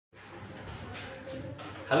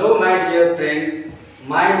Hello my dear friends,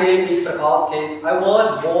 my name is Prakash Case. I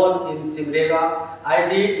was born in Simrega. I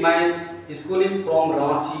did my schooling from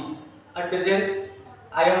Ranchi. At present,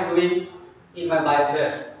 I am doing in my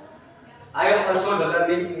bachelor. I am also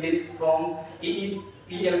learning English from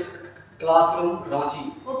Eepl classroom Ranchi.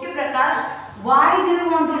 Okay, Prakash, why do you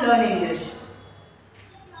want to learn English?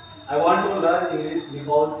 I want to learn English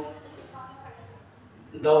because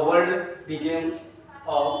the world became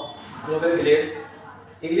a global village.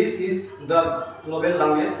 English is the global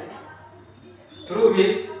language through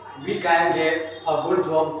which we can get a good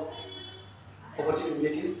job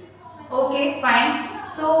opportunities. Okay, fine.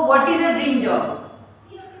 So, what is your dream job?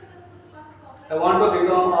 I want to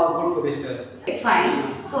become a good professor. Okay,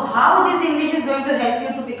 fine. So, how this English is going to help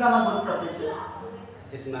you to become a good professor?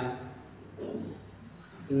 Yes, ma'am.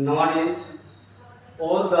 Nowadays,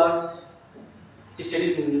 all the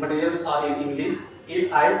studies materials are in English.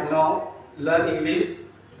 If I now learn English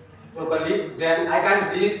properly, then I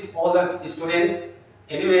can reach all the students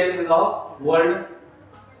anywhere in the world.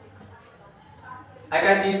 I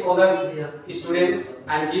can teach all the students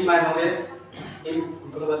and give my knowledge in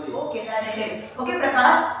globally. Okay, that's great. Okay,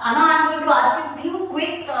 Prakash, now I'm going to ask you few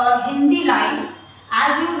quick Hindi lines.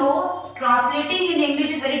 As you know, translating in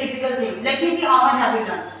English is very difficult thing. Let me see how much have you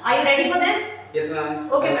done. Are you ready for this? Yes, ma'am.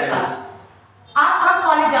 Okay, Prakash. आप कब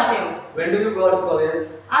college जाते हो? When do you go to college?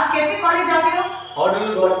 आप कैसे college जाते हो? How do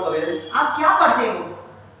you go to college? आप क्या पढ़ते हो?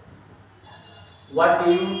 What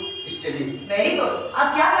do you study? Very good.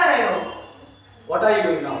 आप क्या कर रहे हो? What are you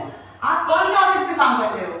doing now? आप कौन से ऑफिस में काम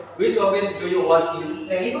करते हो? Which office do you work in?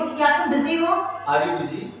 Very good. क्या तुम बिजी हो? Are you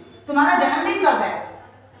busy? तुम्हारा जन्मदिन कब है?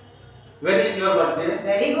 When is your birthday?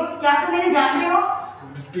 Very good. क्या तुम इन्हें जानते हो?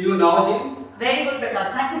 Do you know him? Very good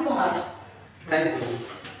Prakash. Thank you so much. Thank you.